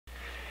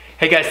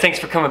Hey guys, thanks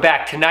for coming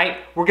back. Tonight,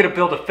 we're gonna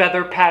build a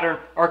feather pattern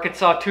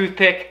Arkansas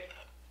toothpick.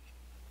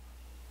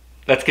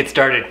 Let's get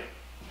started.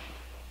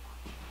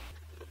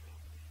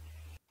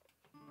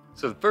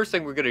 So the first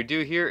thing we're gonna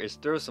do here is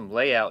throw some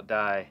layout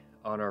dye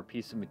on our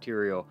piece of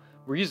material.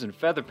 We're using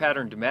feather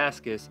pattern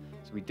Damascus,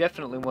 so we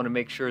definitely want to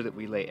make sure that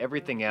we lay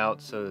everything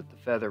out so that the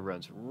feather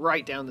runs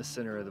right down the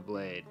center of the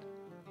blade.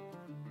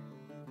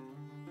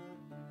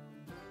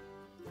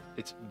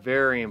 It's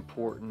very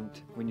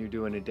important when you're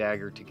doing a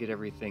dagger to get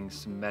everything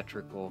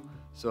symmetrical.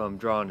 So I'm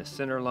drawing a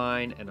center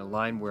line and a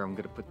line where I'm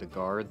going to put the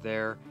guard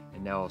there,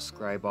 and now I'll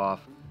scribe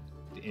off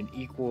an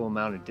equal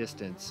amount of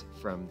distance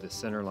from the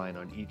center line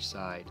on each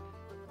side.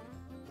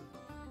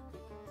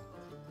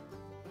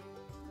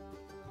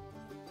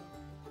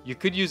 You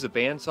could use a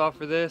bandsaw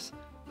for this,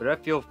 but I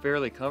feel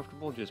fairly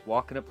comfortable just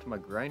walking up to my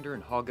grinder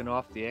and hogging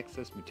off the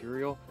excess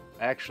material.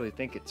 I actually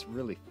think it's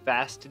really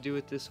fast to do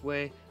it this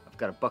way. I've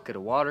got a bucket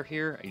of water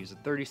here, I use a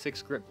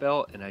 36 grit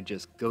belt, and I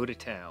just go to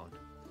town.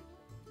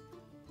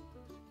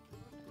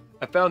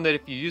 I found that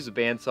if you use a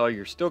bandsaw,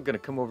 you're still going to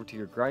come over to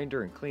your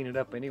grinder and clean it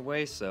up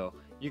anyway, so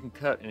you can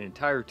cut an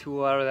entire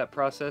tool out of that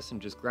process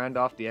and just grind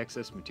off the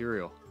excess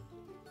material.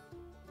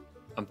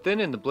 I'm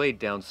thinning the blade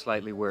down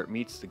slightly where it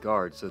meets the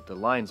guard so that the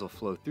lines will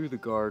flow through the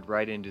guard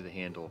right into the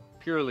handle.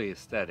 Purely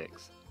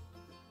aesthetics.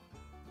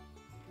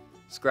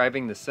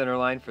 Scribing the center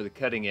line for the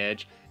cutting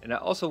edge, and I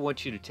also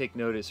want you to take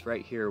notice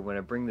right here when I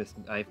bring this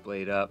knife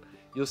blade up.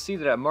 You'll see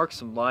that I marked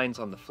some lines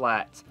on the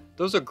flats.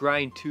 Those are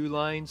grind 2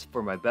 lines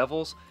for my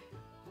bevels.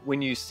 When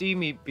you see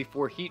me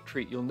before heat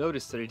treat, you'll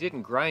notice that I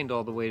didn't grind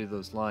all the way to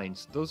those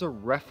lines. Those are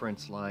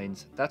reference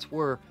lines. That's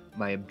where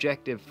my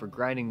objective for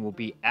grinding will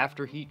be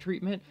after heat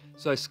treatment.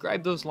 So I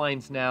scribe those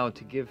lines now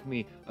to give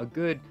me a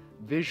good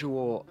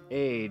visual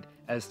aid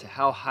as to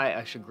how high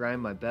I should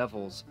grind my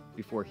bevels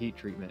before heat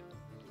treatment.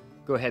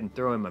 Go ahead and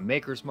throw in my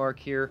maker's mark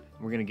here,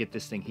 and we're going to get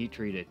this thing heat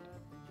treated.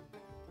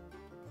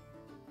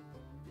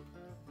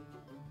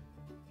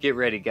 Get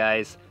ready,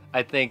 guys.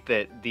 I think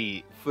that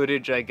the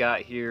footage I got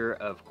here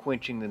of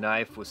quenching the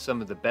knife was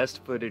some of the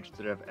best footage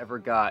that I've ever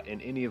got in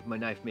any of my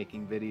knife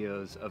making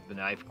videos of the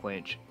knife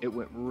quench. It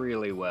went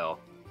really well.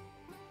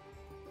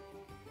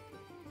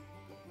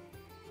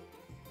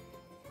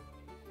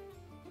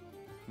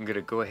 I'm going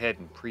to go ahead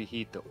and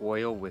preheat the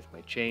oil with my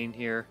chain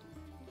here.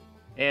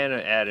 And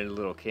I added a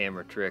little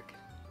camera trick.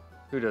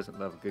 Who doesn't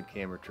love a good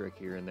camera trick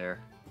here and there?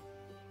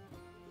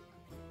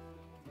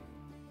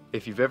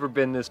 If you've ever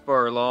been this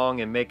far along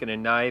in making a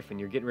knife and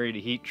you're getting ready to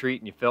heat treat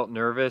and you felt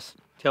nervous,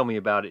 tell me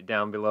about it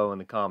down below in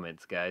the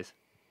comments, guys.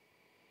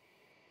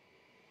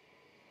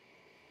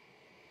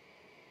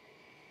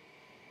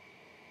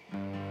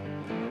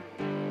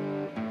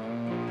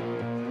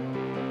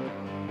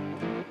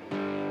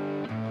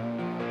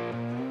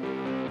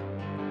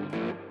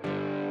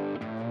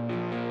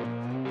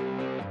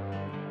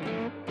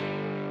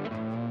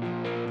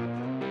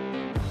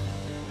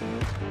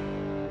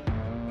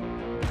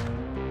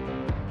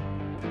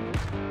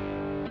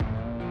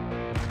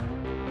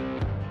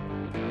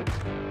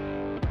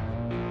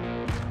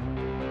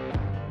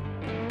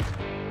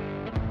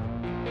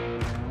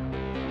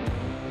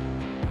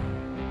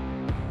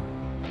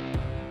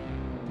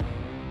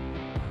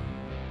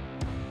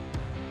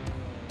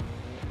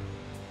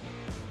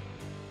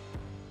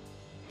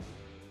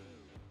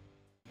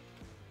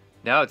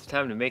 Now it's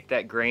time to make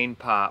that grain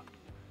pop.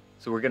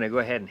 So we're going to go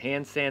ahead and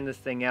hand sand this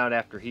thing out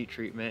after heat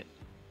treatment.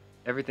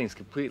 Everything's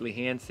completely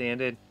hand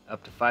sanded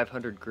up to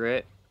 500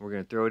 grit. We're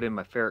going to throw it in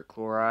my ferric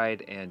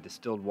chloride and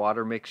distilled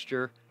water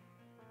mixture.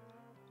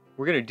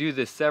 We're going to do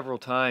this several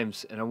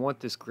times, and I want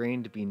this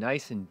grain to be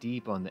nice and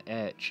deep on the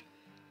etch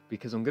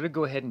because I'm going to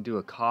go ahead and do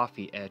a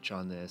coffee etch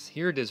on this.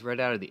 Here it is right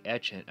out of the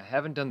etchant. I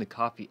haven't done the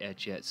coffee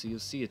etch yet, so you'll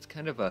see it's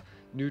kind of a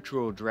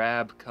neutral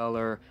drab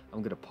color.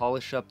 I'm going to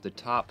polish up the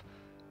top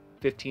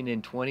 15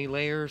 and 20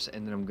 layers,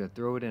 and then I'm going to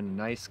throw it in a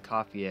nice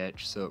coffee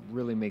etch so it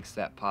really makes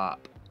that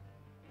pop.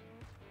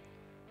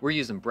 We're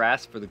using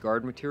brass for the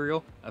guard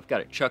material. I've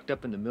got it chucked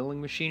up in the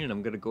milling machine, and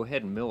I'm going to go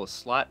ahead and mill a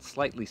slot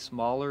slightly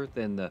smaller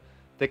than the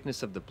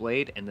thickness of the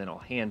blade, and then I'll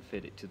hand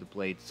fit it to the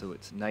blade so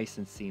it's nice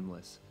and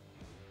seamless.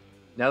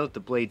 Now that the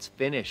blade's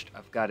finished,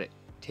 I've got it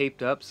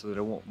taped up so that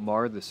it won't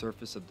mar the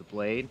surface of the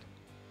blade.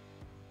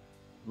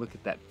 Look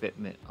at that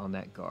fitment on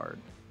that guard.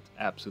 It's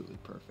absolutely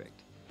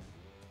perfect.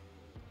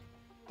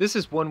 This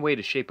is one way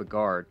to shape a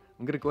guard.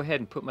 I'm going to go ahead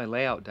and put my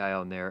layout die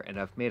on there, and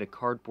I've made a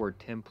cardboard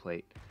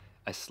template.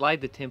 I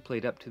slide the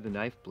template up to the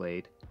knife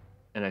blade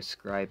and I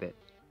scribe it.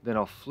 Then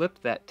I'll flip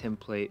that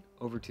template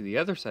over to the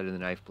other side of the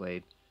knife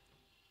blade,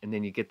 and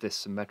then you get this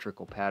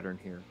symmetrical pattern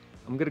here.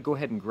 I'm going to go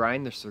ahead and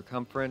grind the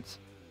circumference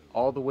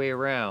all the way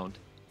around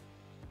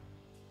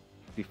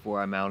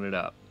before I mount it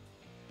up.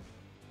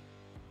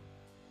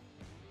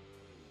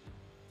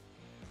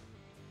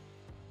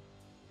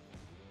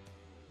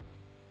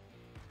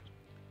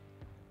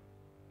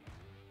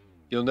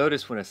 You'll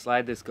notice when I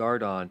slide this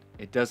guard on,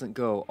 it doesn't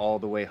go all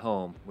the way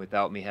home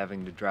without me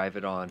having to drive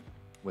it on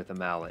with a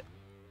mallet.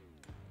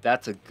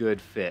 That's a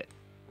good fit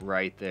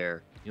right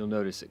there. You'll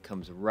notice it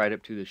comes right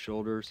up to the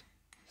shoulders,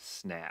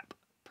 snap.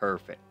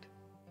 Perfect.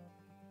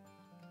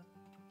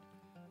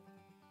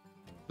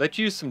 Let's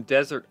use some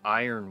desert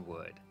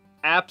ironwood.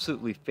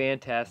 Absolutely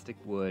fantastic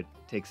wood.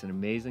 Takes an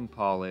amazing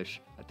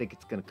polish. I think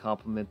it's going to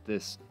complement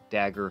this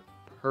dagger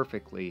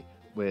perfectly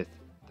with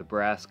the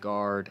brass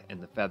guard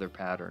and the feather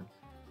pattern.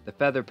 The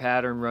feather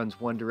pattern runs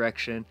one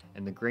direction,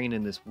 and the grain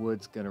in this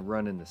wood's going to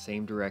run in the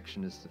same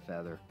direction as the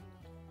feather.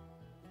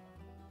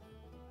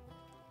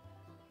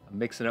 I'm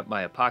mixing up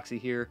my epoxy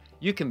here.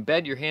 You can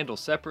bed your handle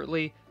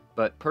separately,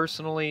 but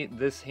personally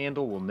this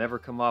handle will never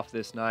come off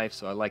this knife,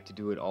 so I like to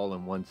do it all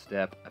in one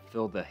step. I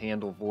fill the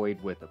handle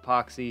void with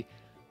epoxy,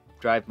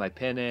 drive my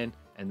pen in,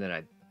 and then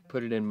I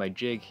put it in my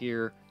jig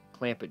here,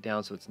 clamp it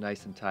down so it's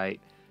nice and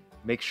tight.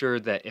 Make sure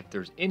that if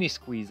there's any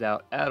squeeze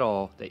out at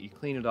all, that you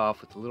clean it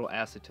off with a little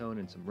acetone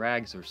and some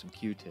rags or some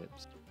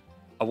Q-tips.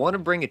 I want to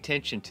bring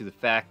attention to the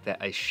fact that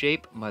I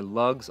shape my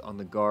lugs on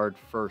the guard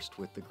first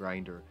with the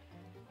grinder.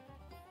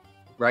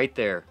 Right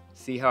there,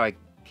 see how I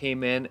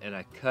came in and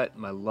I cut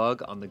my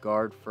lug on the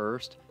guard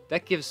first?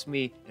 That gives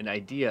me an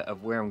idea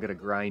of where I'm going to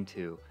grind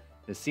to.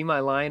 Now see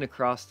my line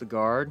across the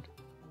guard?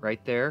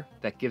 Right there?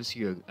 That gives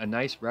you a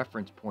nice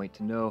reference point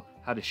to know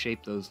how to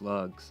shape those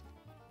lugs.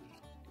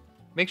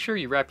 Make sure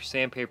you wrap your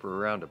sandpaper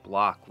around a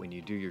block when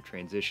you do your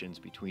transitions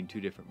between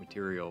two different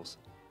materials.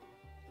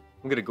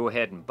 I'm going to go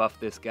ahead and buff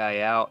this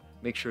guy out,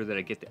 make sure that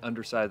I get the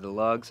underside of the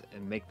lugs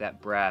and make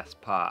that brass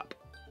pop.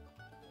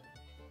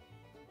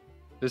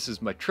 This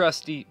is my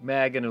trusty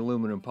mag and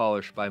aluminum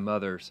polish by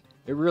Mothers.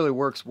 It really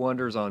works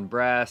wonders on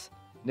brass,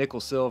 nickel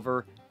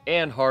silver,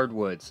 and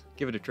hardwoods.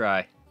 Give it a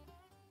try.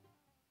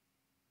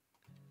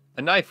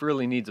 A knife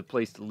really needs a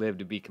place to live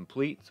to be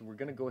complete, so we're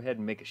going to go ahead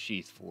and make a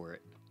sheath for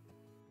it.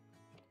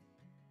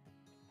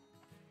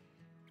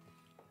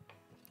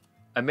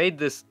 I made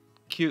this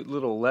cute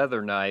little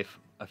leather knife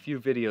a few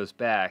videos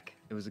back.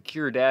 It was a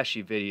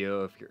Kiridashi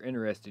video. If you're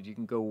interested, you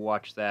can go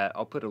watch that.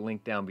 I'll put a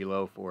link down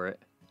below for it.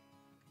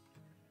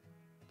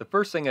 The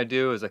first thing I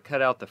do is I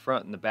cut out the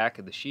front and the back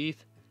of the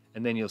sheath,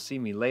 and then you'll see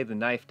me lay the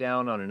knife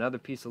down on another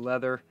piece of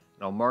leather,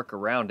 and I'll mark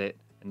around it,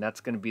 and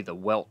that's going to be the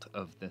welt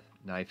of the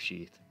knife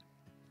sheath.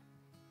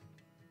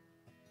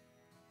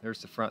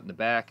 There's the front and the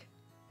back.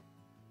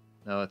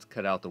 Now let's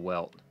cut out the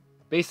welt.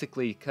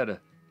 Basically, you cut a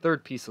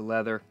third piece of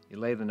leather, you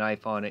lay the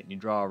knife on it, and you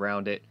draw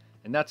around it,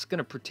 and that's going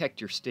to protect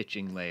your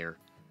stitching layer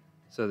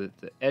so that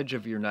the edge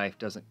of your knife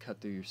doesn't cut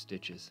through your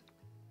stitches.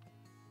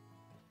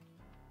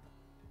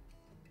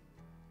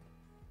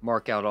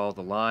 Mark out all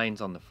the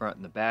lines on the front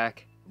and the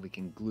back. We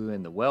can glue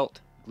in the welt,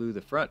 glue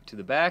the front to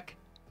the back.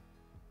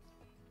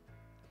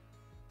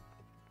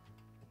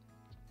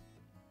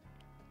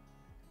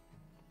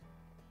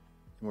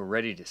 And we're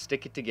ready to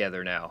stick it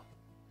together now.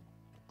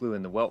 Glue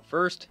in the welt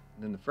first,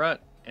 and then the front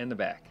and the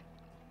back.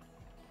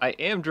 I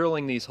am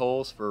drilling these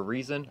holes for a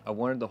reason. I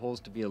wanted the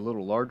holes to be a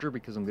little larger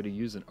because I'm going to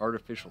use an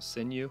artificial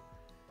sinew.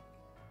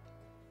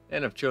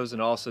 And I've chosen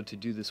also to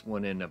do this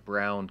one in a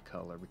brown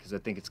color because I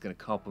think it's going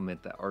to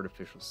complement that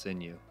artificial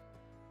sinew.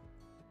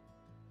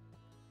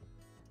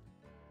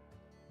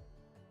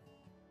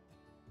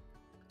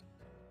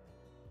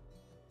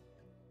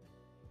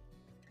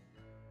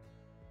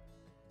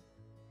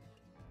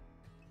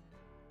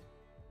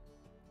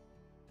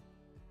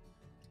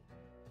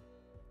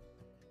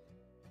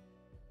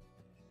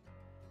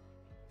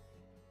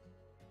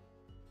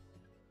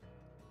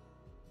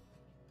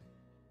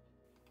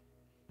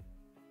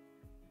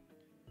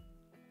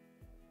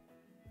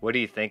 What do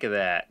you think of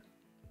that?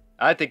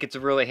 I think it's a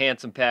really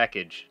handsome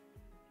package.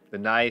 The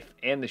knife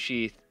and the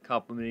sheath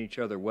complement each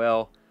other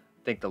well.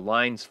 I think the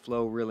lines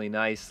flow really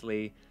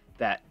nicely.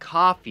 That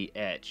coffee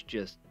etch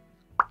just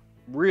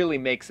really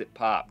makes it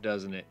pop,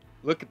 doesn't it?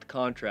 Look at the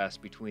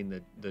contrast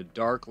between the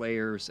dark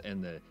layers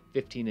and the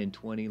 15 and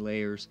 20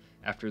 layers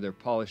after they're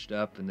polished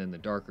up, and then the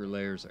darker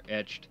layers are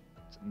etched.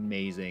 It's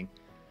amazing.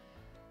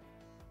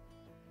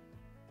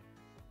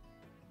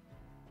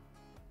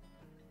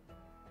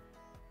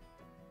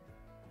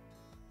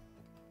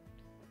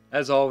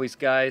 As always,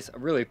 guys, I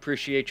really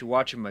appreciate you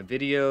watching my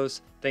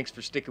videos. Thanks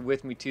for sticking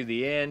with me to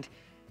the end.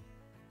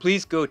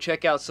 Please go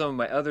check out some of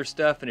my other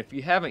stuff, and if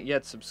you haven't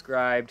yet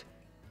subscribed,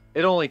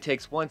 it only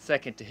takes 1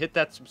 second to hit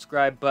that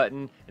subscribe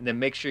button, and then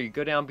make sure you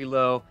go down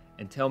below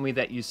and tell me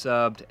that you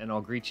subbed, and I'll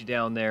greet you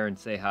down there and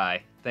say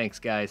hi. Thanks,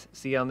 guys.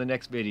 See you on the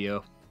next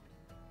video.